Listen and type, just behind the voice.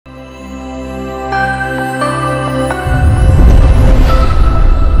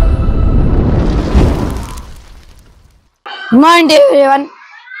Good morning to everyone.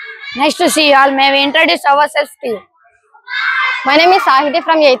 Nice to see you all. May we introduce ourselves to you. My name is Sahiti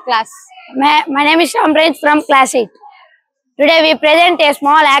from 8th class. My name is Shamraj from class 8. Today we present a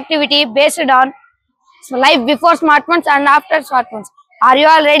small activity based on life before smartphones and after smartphones. Are you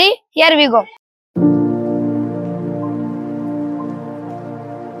all ready? Here we go.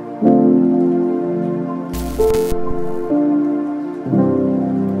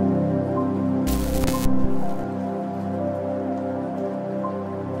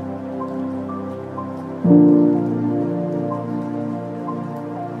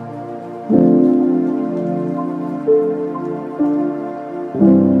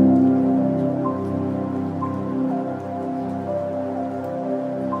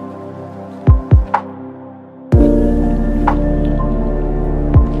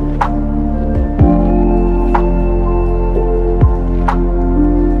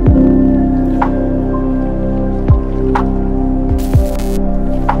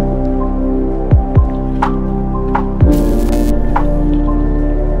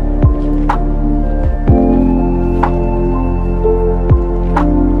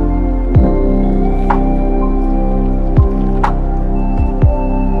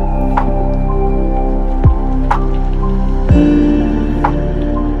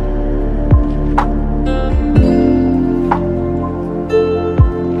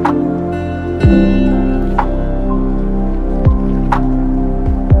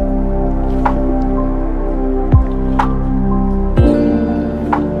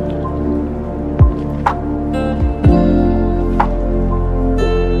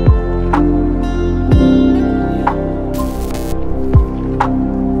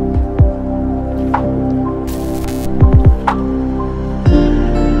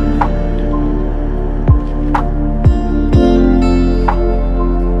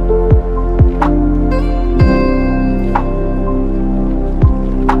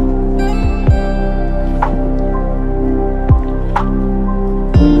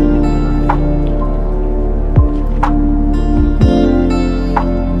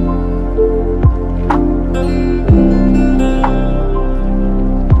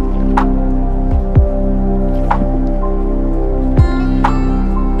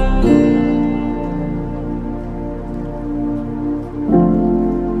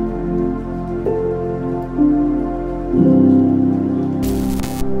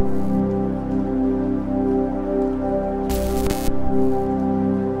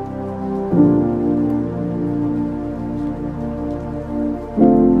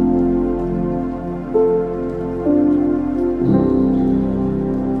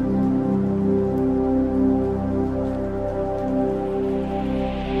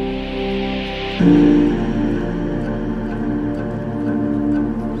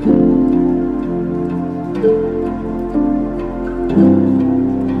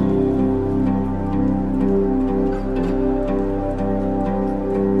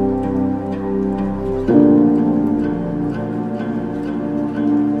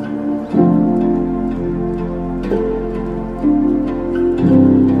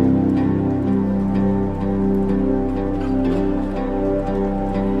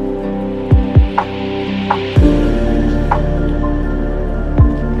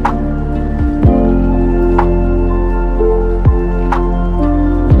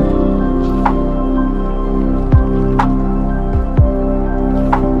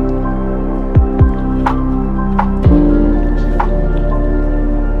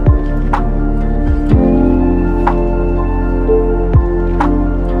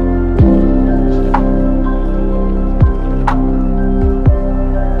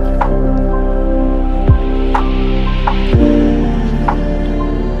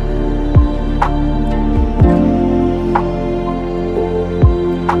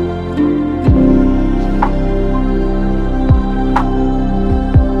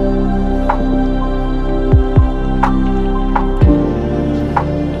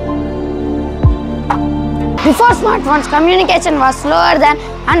 Before smartphones, communication was slower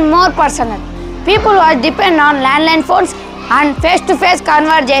and more personal. People would depend on landline phones and face-to-face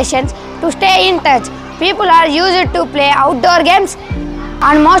conversations to stay in touch. People are used to play outdoor games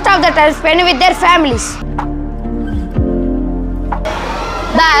and most of the time spend with their families.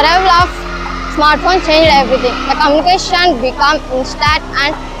 The arrival of smartphones changed everything. The communication became instant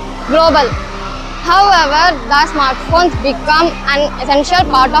and global. However, the smartphones become an essential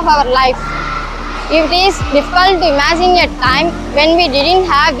part of our life. It is difficult to imagine a time when we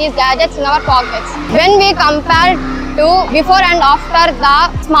didn't have these gadgets in our pockets. When we compare to before and after the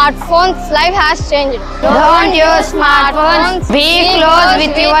smartphones, life has changed. Don't use smartphones. Be close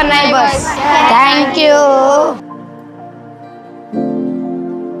with your neighbors. Thank you.